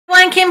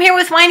Kim here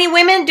with Whiny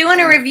Women, doing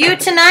a review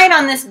tonight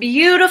on this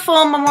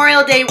beautiful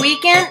Memorial Day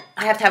weekend.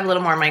 I have to have a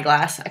little more in my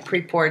glass. I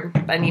pre-poured,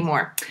 but I need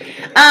more.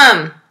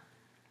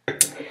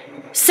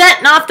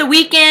 Setting off the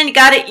weekend, you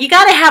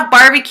gotta have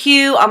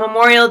barbecue on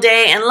Memorial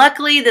Day, and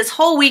luckily this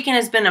whole weekend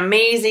has been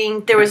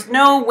amazing. There was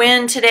no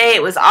wind today.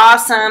 It was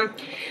awesome.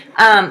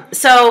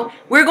 So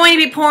we're going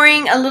to be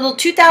pouring a little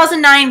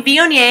 2009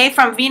 Viognier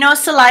from Vino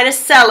Salida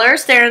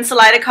Cellars there in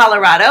Salida,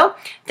 Colorado.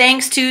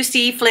 Thanks to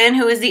Steve Flynn,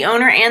 who is the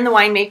owner and the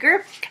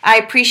winemaker. I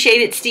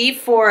appreciate it, Steve,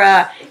 for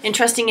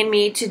entrusting in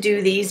me to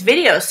do these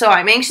videos. So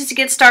I'm anxious to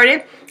get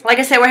started. Like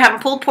I said, we're having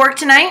pulled pork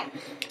tonight.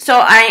 So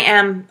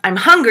I'm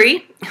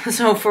hungry.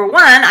 So for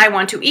one, I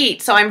want to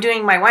eat. So I'm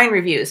doing my wine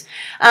reviews.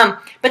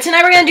 But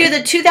tonight we're going to do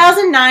the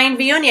 2009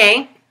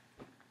 Viognier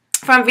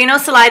from Vino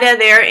Salida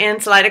there in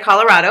Salida,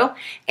 Colorado.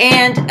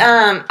 And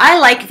I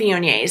like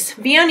Viogniers.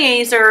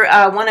 Viogniers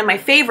are one of my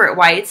favorite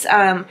whites.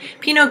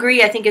 Pinot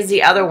Gris, I think, is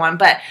the other one,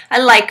 but I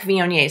like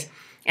Viogniers.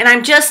 And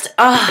I'm just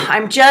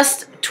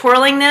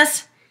twirling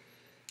this.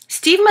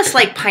 Steve must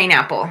like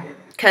pineapple,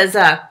 because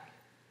I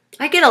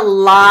get a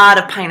lot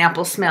of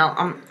pineapple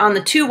smell on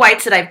the two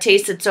whites that I've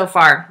tasted so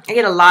far. I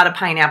get a lot of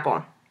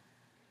pineapple.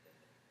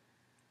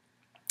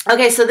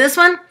 Okay, so this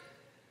one,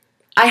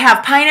 I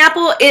have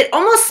pineapple. It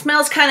almost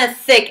smells kind of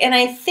thick, and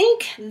I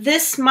think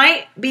this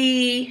might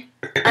be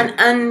an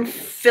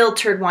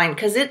unfiltered wine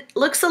because it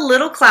looks a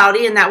little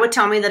cloudy, and that would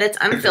tell me that it's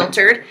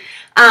unfiltered.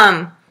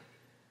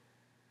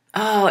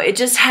 Oh, it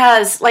just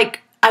has,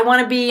 like, I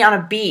want to be on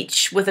a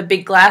beach with a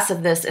big glass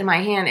of this in my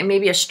hand and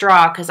maybe a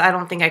straw because I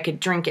don't think I could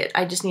drink it.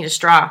 I just need a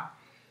straw.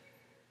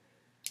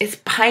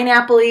 It's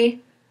pineapple-y.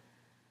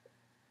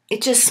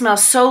 It just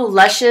smells so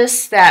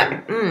luscious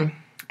that,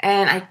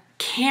 and I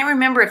can't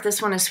remember if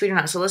this one is sweet or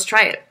not, so let's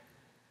try it.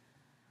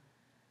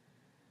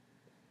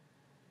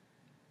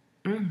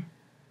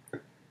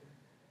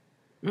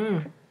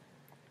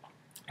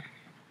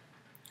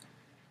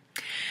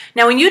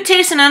 Now, when you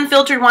taste an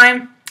unfiltered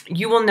wine,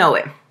 you will know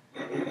it.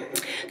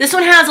 This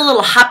one has a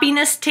little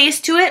hoppiness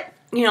taste to it,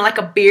 you know, like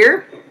a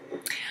beer.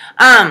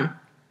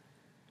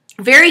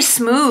 Very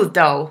smooth,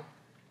 though.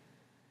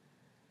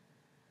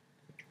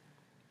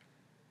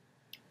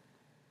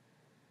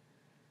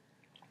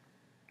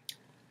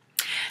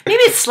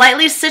 Maybe it's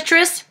slightly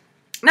citrus,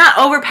 not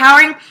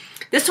overpowering.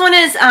 This one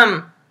is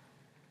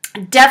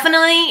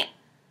definitely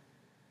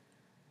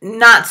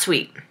not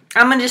sweet.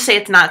 I'm going to just say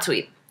it's not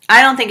sweet.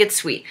 I don't think it's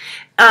sweet.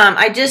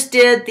 I just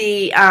did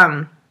the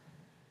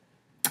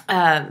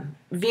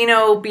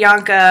Vino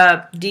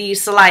Bianca di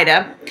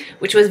Salida,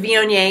 which was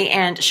Viognier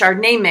and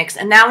Chardonnay mix,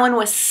 and that one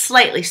was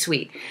slightly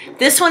sweet.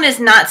 This one is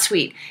not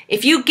sweet.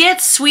 If you get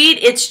sweet,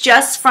 it's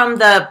just from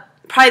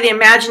probably the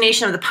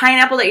imagination of the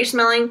pineapple that you're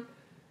smelling.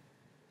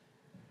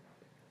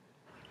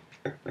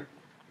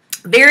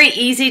 Very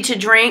easy to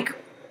drink.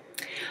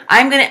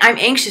 I'm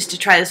anxious to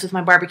try this with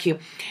my barbecue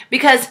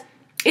because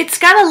it's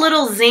got a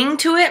little zing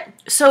to it.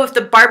 So if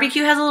the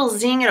barbecue has a little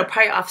zing, it'll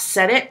probably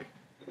offset it.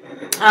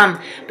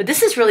 But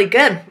this is really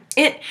good.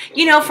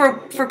 You know,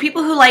 for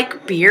people who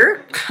like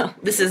beer,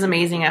 this is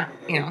amazing.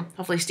 You know,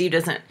 hopefully Steve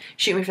doesn't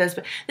shoot me for this,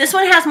 but this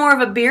one has more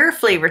of a beer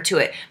flavor to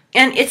it.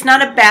 And it's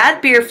not a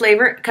bad beer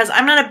flavor because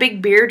I'm not a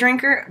big beer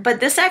drinker, but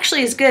this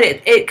actually is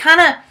good.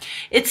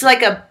 It's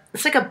like a,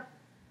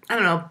 I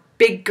don't know,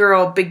 big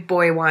girl, big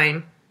boy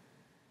wine.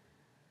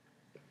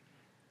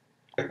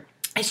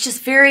 It's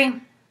just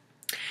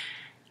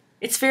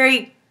it's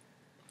very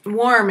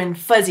warm and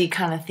fuzzy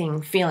kind of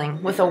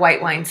feeling with a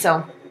white wine.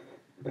 So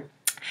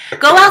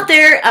go out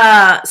there,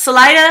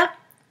 Salida,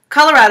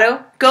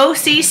 Colorado. Go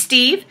see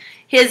Steve.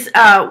 His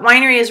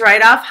winery is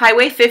right off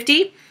Highway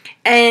 50,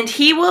 and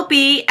he will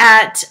be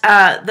at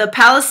the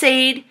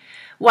Palisade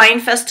Wine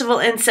Festival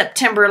in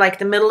September, like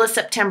the middle of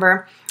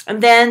September.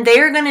 And then they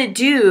are going to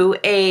do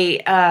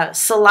a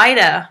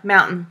Salida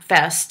Mountain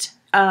Fest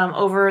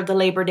over the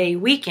Labor Day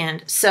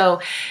weekend.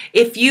 So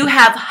if you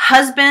have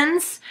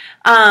husbands,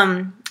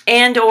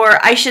 or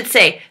I should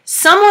say,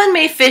 someone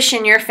may fish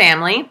in your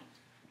family,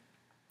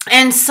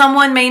 and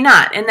someone may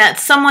not. And that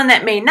someone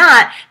that may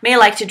not may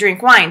like to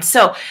drink wine.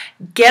 So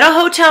get a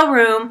hotel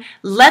room,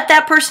 let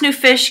that person who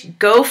fish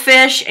go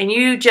fish, and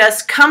you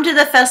just come to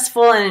the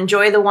festival and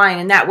enjoy the wine.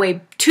 And that way,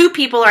 two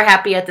people are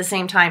happy at the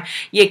same time.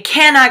 You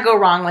cannot go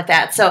wrong with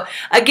that. So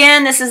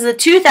again, this is the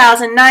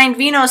 2009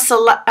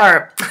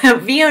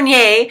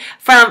 Viognier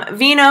from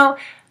Vino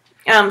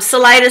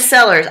Salida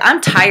Cellars.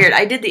 I'm tired.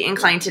 I did the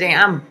incline today.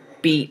 I'm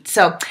beat.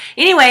 So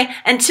anyway,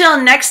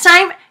 until next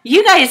time,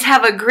 you guys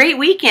have a great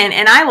weekend,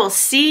 and I will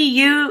see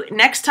you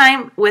next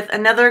time with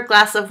another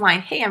glass of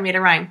wine. Hey, I made a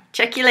rhyme.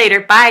 Check you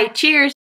later. Bye. Cheers.